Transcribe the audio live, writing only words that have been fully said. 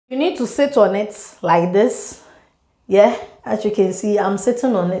You need to sit on it like this. Yeah, as you can see, I'm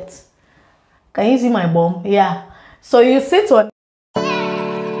sitting on it. Can you see my bum? Yeah. So you sit on.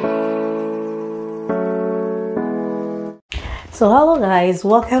 So hello guys,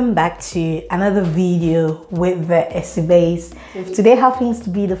 welcome back to another video with the Essie Base. If today happens to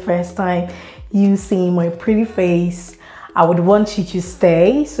be the first time you see my pretty face, I would want you to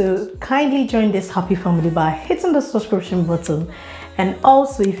stay. So kindly join this happy family by hitting the subscription button. And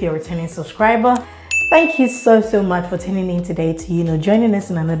also, if you're a returning subscriber, thank you so much for tuning in today to joining us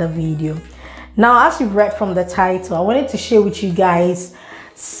in another video. Now, as you've read from the title, I wanted to share with you guys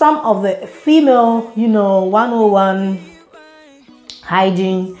some of the female 101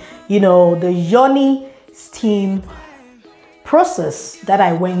 hygiene, the Yoni steam process that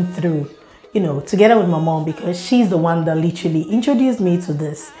I went through, together with my mom, because she's the one that literally introduced me to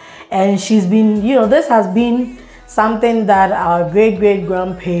this. And she's been, this has been something that our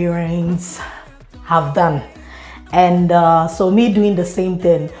great-great-grandparents have done. And so me doing the same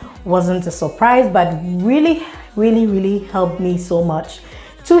thing wasn't a surprise, but really helped me so much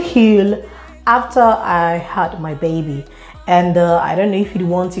to heal after I had my baby. And I don't know if you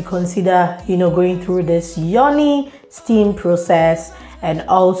want to consider, going through this Yoni steam process, and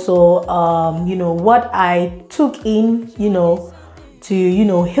also, what I took in, to,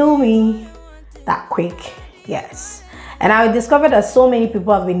 heal me that quick. Yes. And I discovered that so many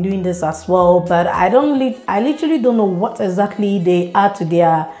people have been doing this as well, but I literally don't know what exactly they add to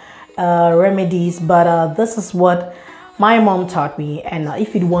their remedies, but this is what my mom taught me. And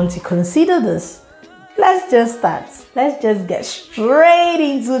if you want to consider this, let's just start. Let's just get straight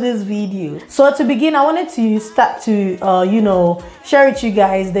into this video. So to begin, I wanted to start to share with you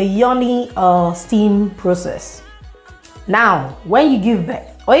guys the Yoni steam process. Now, when you give birth,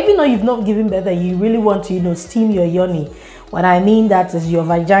 or even though you've not given birth and you really want to steam your Yoni, what I mean that is your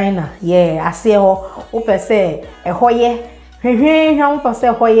vagina. Yeah, I say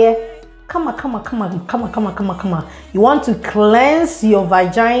come on. You want to cleanse your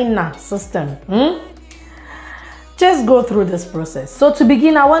vagina system. Just go through this process. So to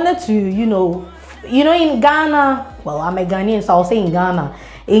begin, I wanted to, in Ghana, well, I'm a Ghanaian, so I'll say in Ghana.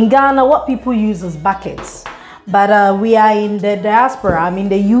 In Ghana, what people use is buckets. But we are in the diaspora, I'm in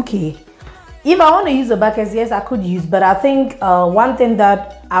the UK. If I want to use the buckets, yes, I could use. But I think one thing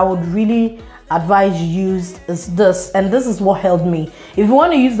that I would really advise you use is this. And this is what helped me. If you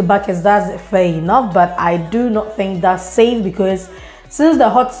want to use the buckets, that's fair enough. But I do not think that's safe, because since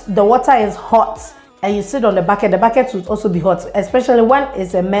the water is hot, and you sit on the bucket would also be hot, especially when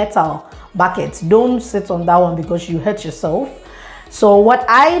it's a metal bucket. Don't sit on that one because you hurt yourself. So what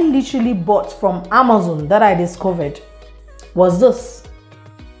I literally bought from Amazon that I discovered was this.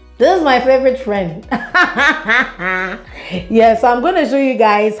 This is my favorite friend. Yeah, so I'm going to show you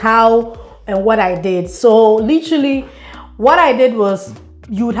guys how and what I did. So literally what I did was,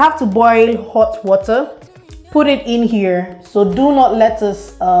 you would have to boil hot water, put it in here. So do not let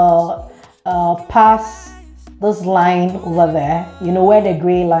us pass this line over there, where the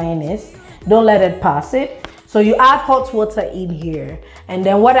gray line is. Don't let it pass it. So you add hot water in here, and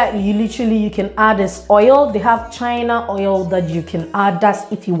then you can add is oil. They have China oil that you can add, that's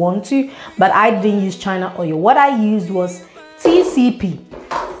if you want to, but I didn't use China oil. What I used was TCP.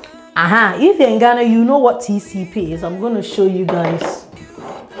 If you're in Ghana, you know what TCP is. I'm going to show you guys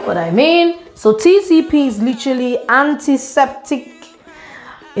what I mean. So TCP is literally antiseptic.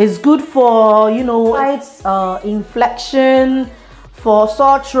 It's good for, bites, infection, for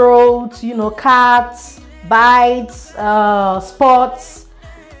sore throats, cuts, bites, spots,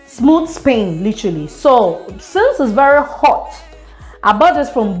 smooth skin, literally. So since it's very hot, I bought this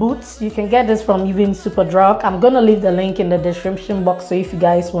from Boots. You can get this from even Superdrug. I'm gonna leave the link in the description box, so if you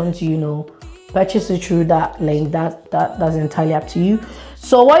guys want to purchase it through that link, that's entirely up to you.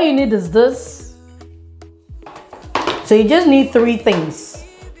 So what you need is this. So you just need 3 things.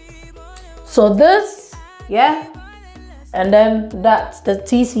 So this, yeah, and then that's the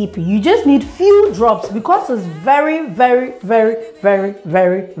TCP. You just need few drops, because it's very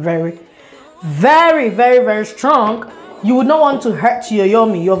strong. You would not want to hurt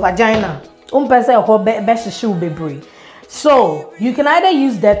your vagina. So you can either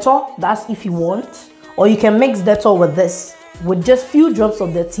use Dettol, that's if you want, or you can mix Dettol with this, with just few drops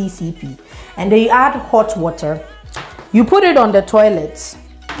of the TCP, and then you add hot water. You put it on the toilet.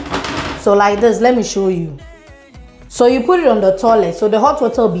 So like this, let me show you. So you put it on the toilet, so the hot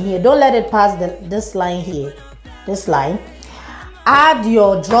water will be here. Don't let it pass this line here, this line. Add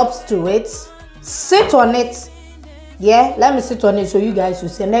your drops to it, sit on it. Yeah, let me sit on it so you guys will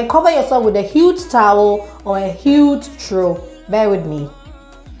see, and then cover yourself with a huge towel or a huge throw. Bear with me.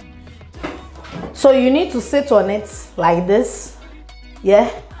 So you need to sit on it like this.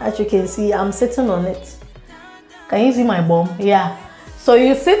 Yeah, as you can see, I'm sitting on it. Can you see my bum? Yeah. So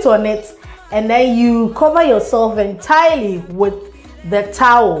you sit on it and then you cover yourself entirely with the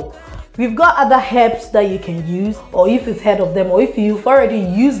towel. We've got other herbs that you can use, or if you've heard of them, or if you've already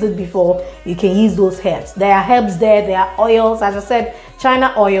used it before, you can use those herbs. There are herbs there are oils, as I said,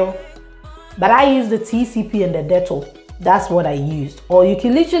 China oil, but I use the TCP and the Dettol. That's what I used. Or you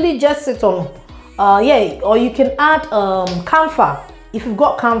can literally just sit on, or you can add camphor. If you've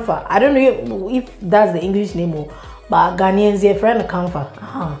got camphor, I don't know if that's the English name, but Ghanaians, they're friend of camphor.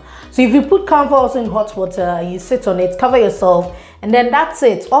 So if you put camphor also in hot water, you sit on it, cover yourself, and then that's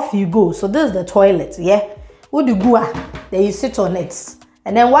it, off you go. So this is the toilet, yeah? What do you go? Then you sit on it.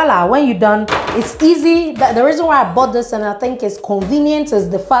 And then voila, when you're done, it's easy. The reason why I bought this and I think it's convenient is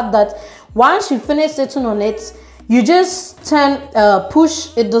the fact that once you finish sitting on it, you just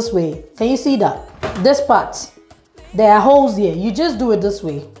push it this way. Can you see that? This part, there are holes here. You just do it this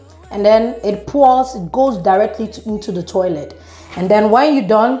way. And then it pours, it goes directly into the toilet. And then when you're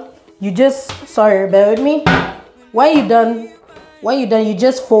done, you just, sorry, bear with me. When you're done, you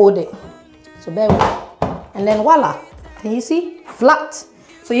just fold it. So bear with me. And then voila, can you see? Flat.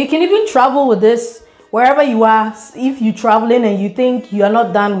 So you can even travel with this wherever you are. If you're traveling and you think you are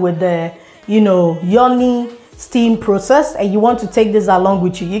not done with the, Yoni steam process and you want to take this along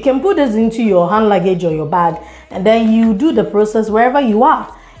with you, you can put this into your hand luggage or your bag, and then you do the process wherever you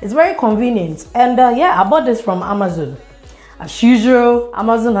are. It's very convenient. And yeah, I bought this from Amazon. As usual,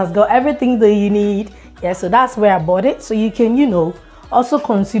 Amazon has got everything that you need. Yeah, so that's where I bought it. So you can, also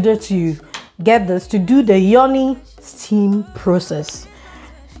consider to get this to do the Yoni steam process.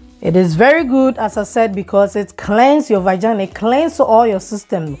 It is very good, as I said, because it cleanses your vagina, it cleanses all your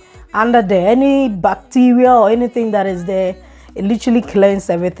system under there. Any bacteria or anything that is there, it literally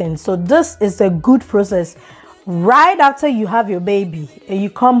cleanses everything. So this is a good process. Right after you have your baby and you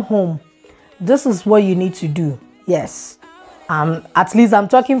come home, this is what you need to do. Yes. At least I'm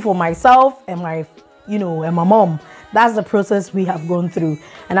talking for myself and my, and my mom. That's the process we have gone through.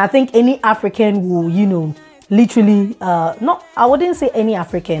 And I think any African will, literally, no, I wouldn't say any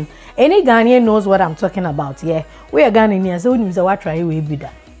African. Any Ghanaian knows what I'm talking about. Yeah, we are Ghanaians, so we what try we be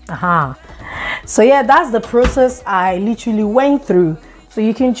that. So yeah, that's the process I literally went through. So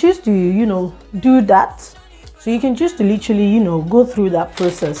you can choose to, do that. So you can choose to literally, go through that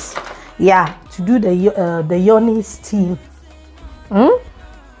process. Yeah, to do the Yoni steam.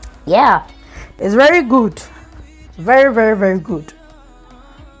 Yeah, it's very good. Very, very, very good.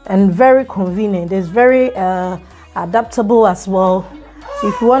 And very convenient. It's very adaptable as well. So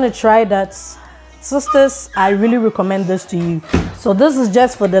if you want to try that, sisters, I really recommend this to you. So this is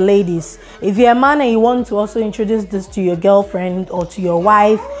just for the ladies. If you're a man and you want to also introduce this to your girlfriend or to your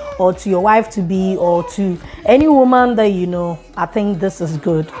wife or to your wife to be or to any woman that I think this is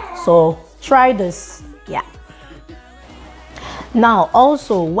good. So try this. Yeah. Now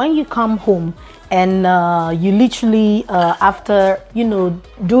also when you come home and you literally after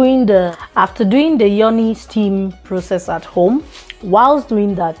doing the Yoni steam process at home, whilst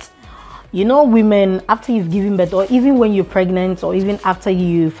doing that, women, after you've given birth, or even when you're pregnant, or even after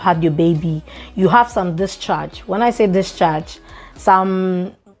you've had your baby, you have some discharge. When I say discharge,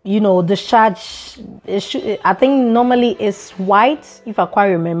 some discharge, I think normally it's white, if I quite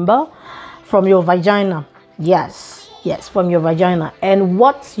remember, from your vagina. Yes, from your vagina. And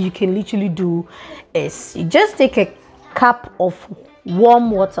what you can literally do is you just take a cup of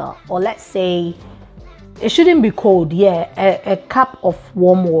warm water, or let's say it shouldn't be cold. Yeah, a cup of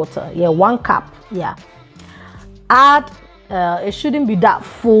warm water. Yeah, 1 cup. Yeah, add it shouldn't be that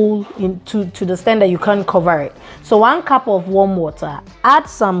full to the extent that you can't cover it. So 1 cup of warm water, add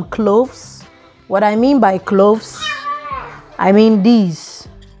some cloves. What I mean by cloves, I mean these.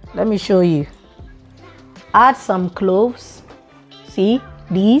 Let me show you. Add some cloves, see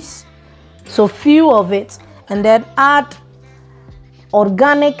these, so few of it, and then add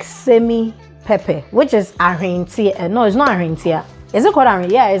organic semi pepper, which is argentia. No, it's not argentia. Is it called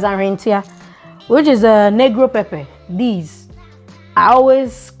argentia? Yeah, it's argentia, which is a negro pepper. These I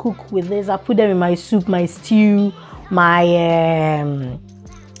always cook with this. I put them in my soup, my stew, my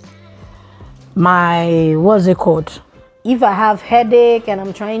what's it called? If I have headache and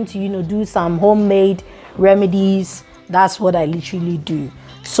I'm trying to do some homemade remedies, that's what I literally do.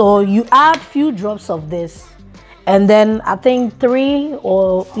 So you add few drops of this, and then I think 3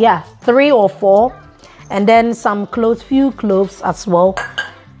 or 4, and then some cloves, few cloves as well,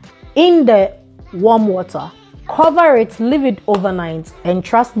 in the warm water. Cover it, leave it overnight, and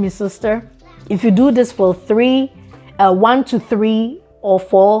trust me, sister, if you do this for 1 to 3 or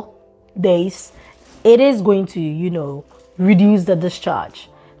 4 days, it is going to, you know, reduce the discharge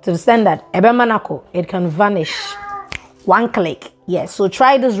to the extent that it can vanish one click. Yes, so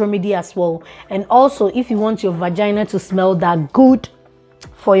try this remedy as well. And also, if you want your vagina to smell that good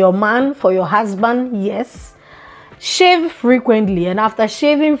for your man, for your husband, yes, shave frequently. And after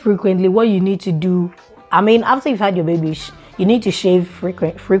shaving frequently, what you need to do, I mean, after you've had your baby, you need to shave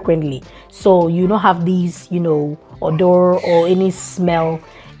frequently, so you don't have these, you know, odor or any smell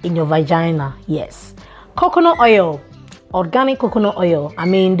in your vagina. Yes, coconut oil, organic coconut oil, I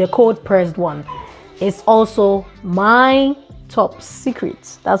mean the cold pressed one, is also my top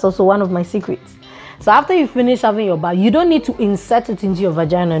secret. That's also one of my secrets. So after you finish having your bath, you don't need to insert it into your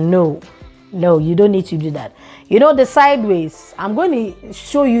vagina. No, you don't need to do that. You know, the sideways, I'm going to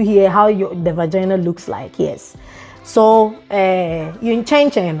show you here how the vagina looks like. Yes, so you in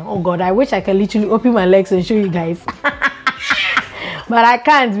chain. Oh god, I wish I could literally open my legs and show you guys. But I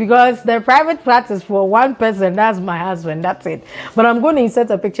can't, because the private part is for one person, that's my husband, that's it. But I'm going to insert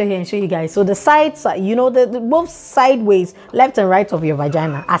a picture here and show you guys. So the sides, you know, the both sideways, left and right of your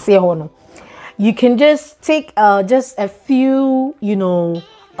vagina, I say hono. You can just take just a few, you know,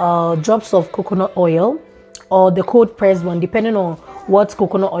 drops of coconut oil, or the cold pressed one, depending on what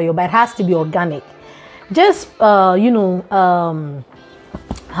coconut oil, but it has to be organic. Just you know,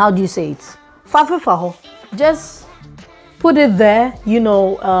 how do you say it? Fafafaho. Just put it there, you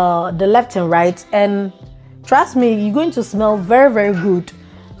know, the left and right, and trust me, you're going to smell very, very good.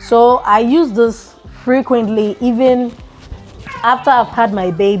 So I use this frequently, even after I've had my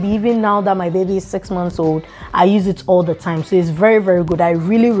baby. Even now that my baby is 6 months old, I use it all the time. So it's very, very good. I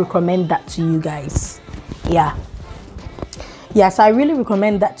really recommend that to you guys. Yeah. Yes, I really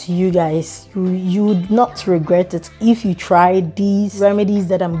recommend that to you guys. You would not regret it if you try these remedies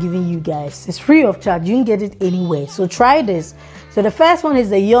that I'm giving you guys. It's free of charge. You can get it anywhere. So try this. So the first one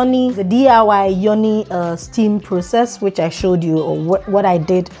is the Yoni, the DIY Yoni steam process, which I showed you, or what I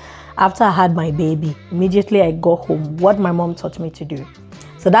did after I had my baby. Immediately I got home, what my mom taught me to do.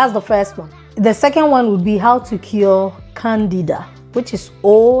 So that's the first one. The second one would be how to cure CANDIDA, which is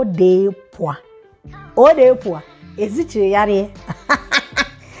ODOUR. ODOUR. Is it yari?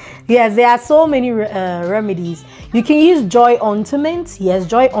 Yes, there are so many remedies. You can use joy ointment. Yes,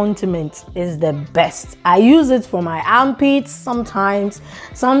 joy ointment is the best. I use it for my armpits sometimes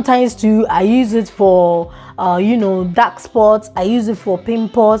too. I use it for you know, dark spots. I use it for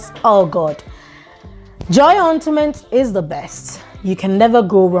pimples. Oh god, joy ointment is the best. You can never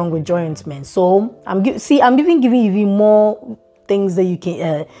go wrong with joy ointment. So I'm giving you more things that you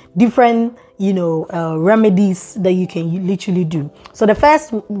can different, you know, remedies that you can literally do. So the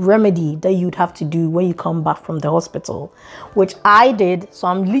first remedy that you'd have to do when you come back from the hospital, which I did, so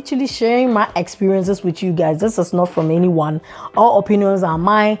I'm literally sharing my experiences with you guys. This is not from anyone. All opinions are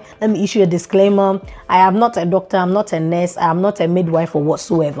mine. Let me issue a disclaimer. I am not a doctor, I'm not a nurse, I am not a midwife or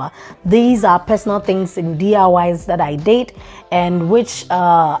whatsoever. These are personal things and DIYs that I did, and which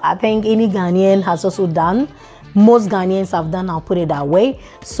I think any Ghanaian has also done. Most Ghanaians have done, I'll put it that way.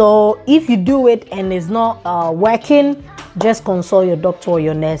 So if you do it and it's not working, just consult your doctor or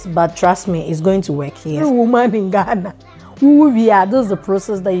your nurse. But trust me, it's going to work here. Every woman in Ghana, this is the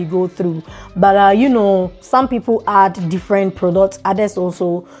process that you go through. But you know, some people add different products, others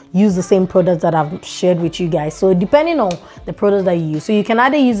also use the same products that I've shared with you guys. So depending on the product that you use, so you can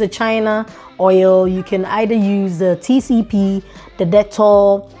either use the China oil, you can either use the TCP, the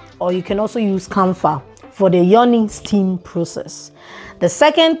Dettol, or you can also use Camphor for the Yoni steam process. The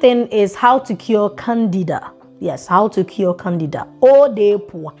second thing is how to cure CANDIDA. Yes, how to cure CANDIDA. ODOUR.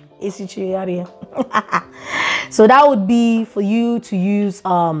 So that would be for you to use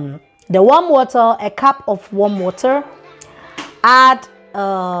the warm water, a cup of warm water, add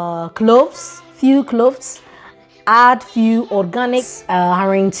cloves, few cloves, add few organic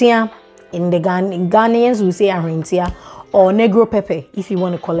harentia. In Ghanaians we say harentia, or negro pepper, if you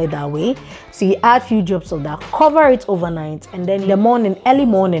want to call it that way. So you add few drops of that, cover it overnight, and then in the morning, early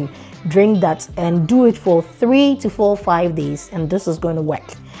morning, drink that, and do it for 3 to 5 days, and this is going to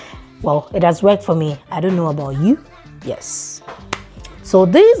work. Well, it has worked for me. I don't know about you. Yes. So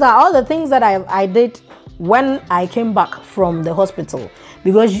these are all the things that I did when I came back from the hospital,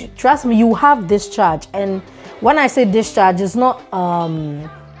 because trust me, you have discharge. And when I say discharge, it's not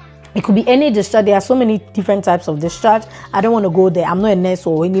it could be any discharge. There are so many different types of discharge. I don't want to go there. I'm not a nurse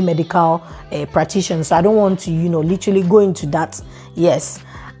or any medical practitioner, so I don't want to, you know, literally go into that. Yes,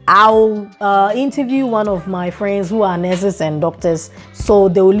 I'll interview one of my friends who are nurses and doctors, so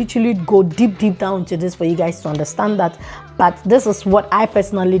they will literally go deep down into this for you guys to understand that. But this is what I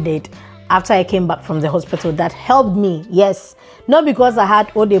personally did after I came back from the hospital that helped me. Yes, not because I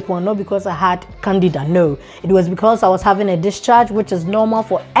had ODOUR, not because I had CANDIDA. No, it was because I was having a discharge, which is normal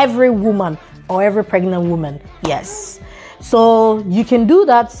for every woman or every pregnant woman. Yes, so you can do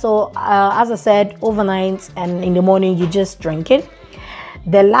that. So as I said, overnight and in the morning you just drink it.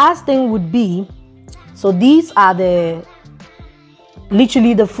 The last thing would be, so these are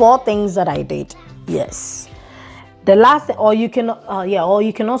literally the 4 things that I did. Yes. The last, or you can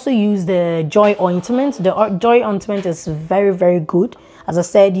also use the Joy ointment. The Joy ointment is very, very good. As I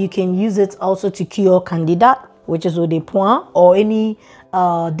said, you can use it also to cure CANDIDA, which is ODOUR, or any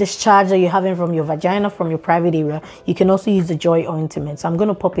discharge that you're having from your vagina, from your private area. You can also use the Joy ointment. So I'm going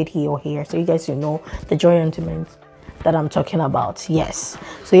to pop it here or here so you guys know the Joy ointment that I'm talking about. Yes.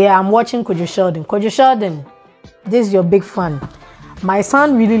 So yeah, I'm watching Kojo Sheldon. Kojo Sheldon, this is your big fan. My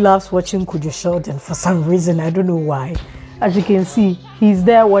son really loves watching Kojo Sheldon for some reason. I don't know why. As you can see, he's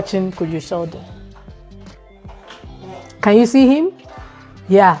there watching Kojo Sheldon. Can you see him?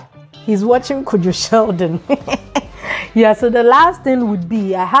 Yeah, he's watching Kojo Sheldon. Yeah, so the last thing would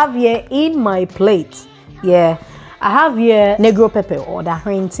be, I have here in my plate, yeah, I have here negro pepper or the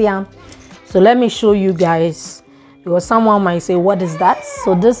hrentia. So let me show you guys, because someone might say, what is that?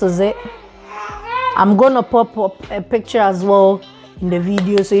 So this is it. I'm gonna pop up a picture as well in the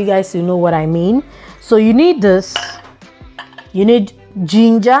video so you guys will know what I mean. So you need this, you need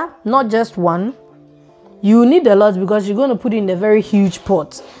ginger, not just one. You need a lot because you're going to put it in a very huge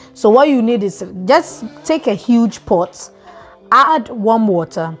pot. So what you need is just take a huge pot, add warm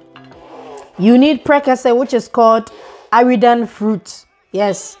water. You need precursor, which is called Aridan fruit.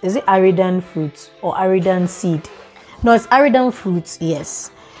 Yes, is it Aridan fruit or Aridan seed? No, it's Aridan fruit.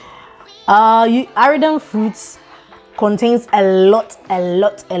 Yes. Aridan fruits contains a lot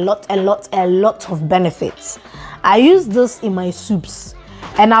of benefits. I use this in my soups,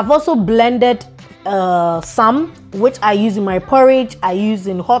 and I've also blended some which I use in my porridge. I use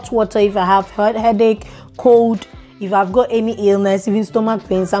in hot water if I have headache, cold, if I've got any illness, even stomach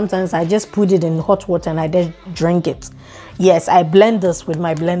pain. Sometimes I just put it in hot water and I just drink it. Yes, I blend this with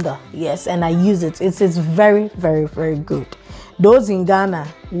my blender. Yes, and I use it. It's very good. Those in Ghana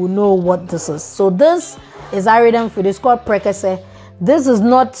will know what this is. So this is Aridan food. It's called precursor. This is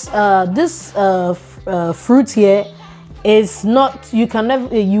not this fruit here is not, you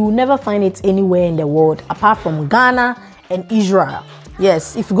will never find it anywhere in the world apart from Ghana and Israel.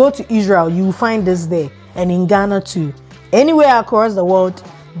 Yes, if you go to Israel, you will find this there, and in Ghana too. Anywhere across the world,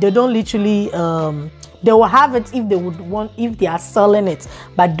 they don't literally they will have it if they would want, if they are selling it,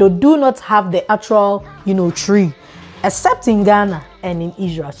 but they do not have the actual, tree, except in Ghana and in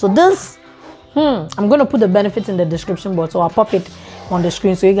Israel. So this, I'm going to put the benefits in the description box, so I'll pop it on the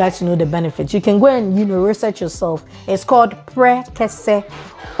screen so you guys know the benefits. You can go and research yourself. It's called precursor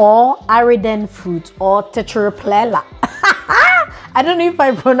or Aridan fruit or tetraplela. I don't know if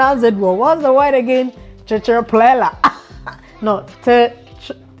I pronounce it well. What's the word again? Tetraplela. No,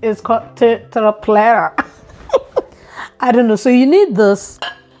 it's called tetraplela. I don't know. So you need this.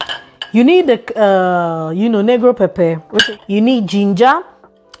 You need the negro pepper. You need ginger.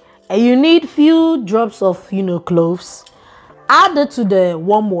 And you need few drops of cloves. Add it to the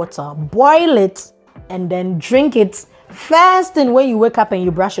warm water, boil it, and then drink it first thing when you wake up and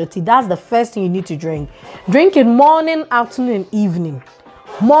you brush your teeth. That's the first thing you need to drink. Drink it morning, afternoon, and evening.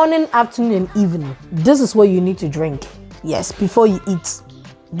 Morning, afternoon, and evening. This is what you need to drink. Yes, before you eat.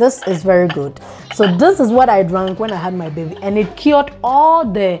 This is very good. So this is what I drank when I had my baby, and it cured all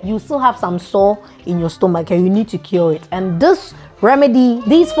you still have some sore in your stomach and you need to cure it. And this remedy,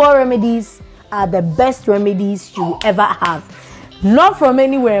 these 4 remedies are the best remedies you will ever have. Not from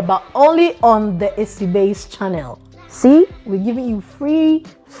anywhere, but only on the it.Thank channel. See, we're giving you free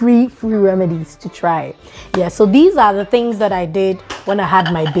remedies to try. Yeah, so these are the things that I did when I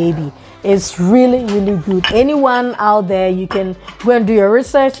had my baby. It's really good. Anyone out there, you can go and do your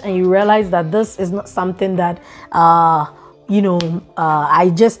research and you realize that this is not something that I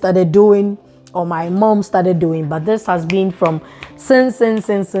just started doing or my mom started doing, but this has been from since.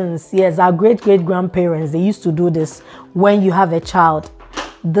 Yes, our great grandparents, they used to do this when you have a child.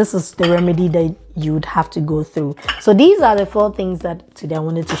 This is the remedy that you would have to go through. So these are the 4 things that today I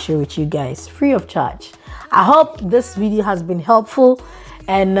wanted to share with you guys, free of charge. I hope this video has been helpful,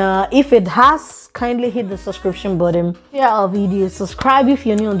 and if it has, kindly hit the subscription button, share our videos, subscribe if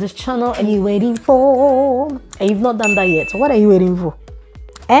you're new on this channel. And you're waiting for, and you've not done that yet, so what are you waiting for?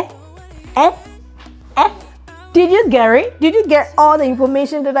 Did you get it? Did you get all the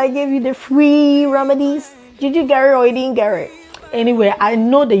information that I gave you, the free remedies? Did you get it or you didn't get it? Anyway, I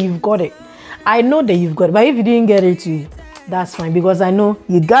know that you've got it. But if you didn't get it too, that's fine, because I know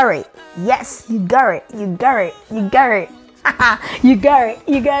you got it. Yes, you got it. You got it. You got it. You got it.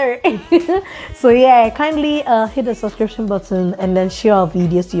 You got it. So yeah, kindly hit the subscription button and then share our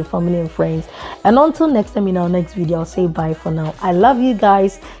videos to your family and friends. And until next time in our next video, I'll say bye for now. I love you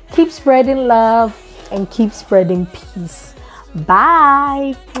guys. Keep spreading love and keep spreading peace.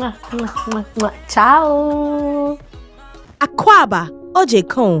 Bye. Ciao. Akwaba,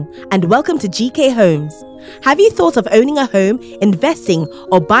 Ojekon, and welcome to GK Homes. Have you thought of owning a home, investing,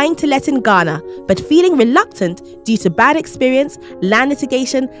 or buying to let in Ghana, but feeling reluctant due to bad experience, land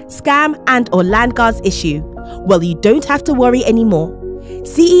litigation, scam, and/or land guards issue? Well, you don't have to worry anymore.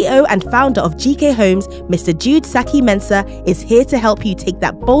 CEO and founder of GK Homes, Mr. Jude Saki Mensah, is here to help you take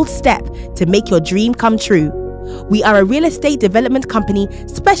that bold step to make your dream come true. We are a real estate development company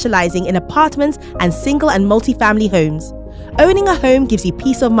specializing in apartments and single and multi-family homes. Owning a home gives you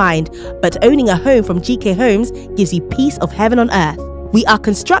peace of mind, but owning a home from GK Homes gives you peace of heaven on earth. We are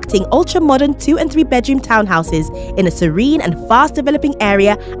constructing ultra-modern 2 and 3 bedroom townhouses in a serene and fast-developing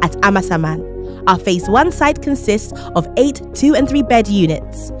area at Amasaman. Our Phase 1 site consists of 8 2 and 3 bed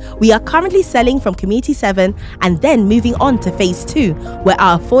units. We are currently selling from Community 7 and then moving on to Phase 2, where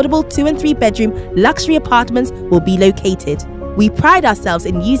our affordable 2 and 3 bedroom luxury apartments will be located. We pride ourselves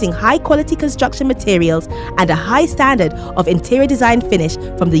in using high-quality construction materials and a high standard of interior design finish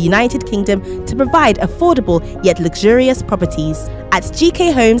from the United Kingdom to provide affordable yet luxurious properties. At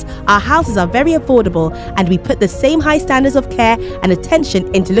GK Homes, our houses are very affordable and we put the same high standards of care and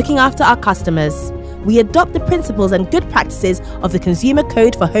attention into looking after our customers. We adopt the principles and good practices of the Consumer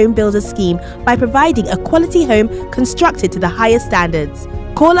Code for Home Builders scheme by providing a quality home constructed to the highest standards.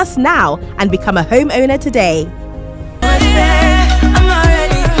 Call us now and become a homeowner today.